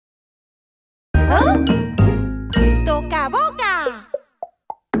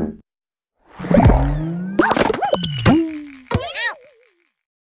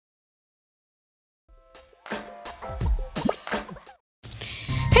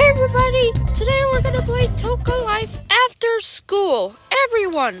everybody! Today we're gonna play Toca Life after school.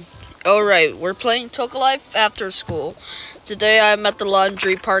 Everyone! Alright, we're playing Toca Life after school. Today I'm at the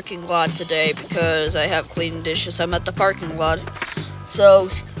laundry parking lot today because I have clean dishes. I'm at the parking lot. So,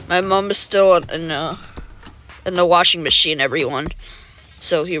 my mom is still in the washing machine, everyone.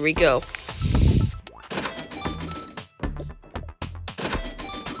 So, here we go.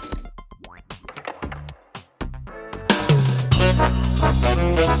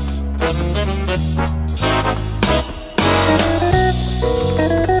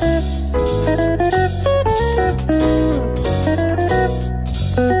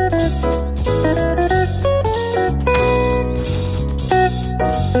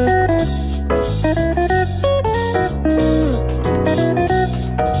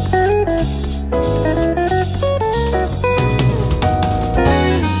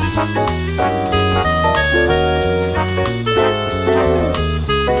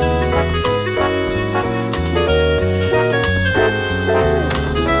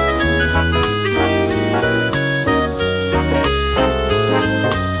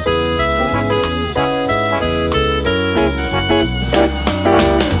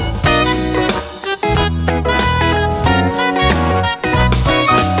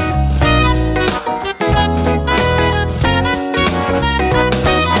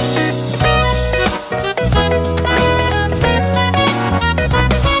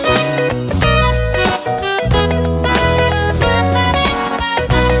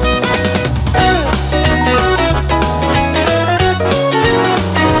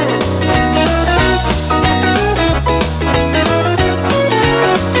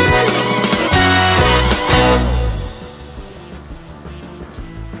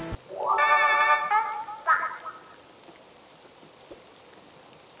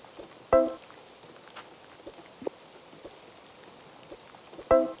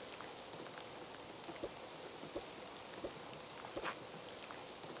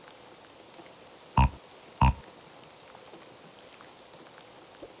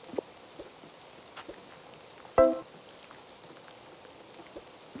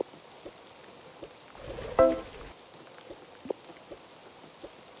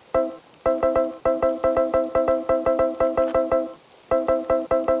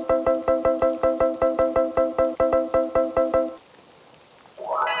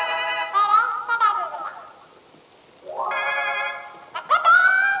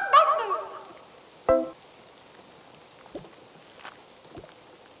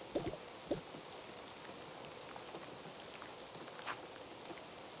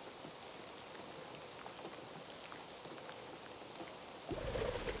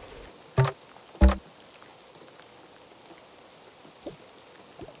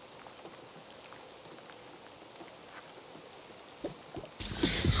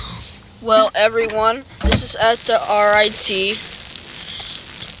 Well, everyone, this is at the RIT.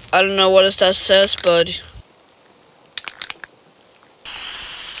 I don't know what that says, but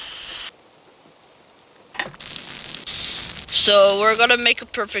so we're gonna make a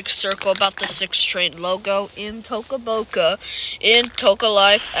perfect circle about the 6 train logo in Boca in Toca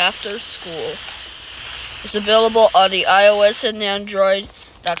Life after school. It's available on the iOS and Android.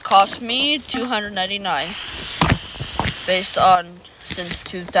 That cost me $299 based on since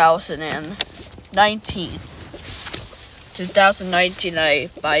 2019. 2019 I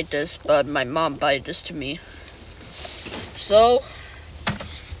buy this, but my mom buy this to me. So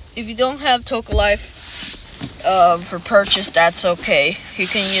if you don't have Toca Life for purchase, that's okay. You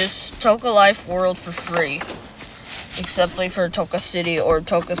can use Toca Life World for free, except for Toca City or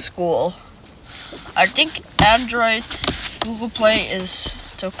Toca School. I think Android, Google Play is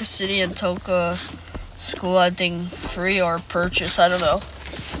Toca City and Toca School, I think free or purchase, I don't know.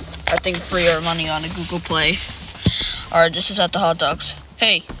 I think free or money on the Google Play. Alright, this is at the hot dogs.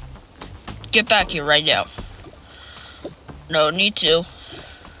 Hey, get back here right now. No need to.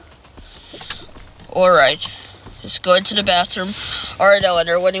 Alright, let's go into the bathroom. Alright,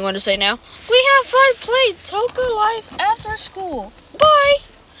 Elinor, what do you want to say now? We have fun playing Toca Life after school. Bye!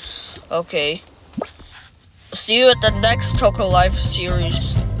 Okay. See you at the next Toca Life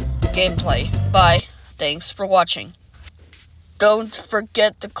series gameplay. Bye. Thanks for watching. Don't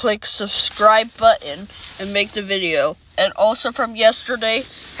forget to click subscribe button and make the video. And also from yesterday,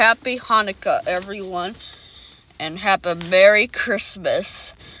 happy Hanukkah everyone. And have a Merry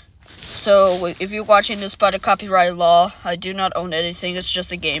Christmas. So if you're watching this by the copyright law, I do not own anything, it's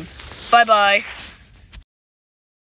just a game. Bye bye.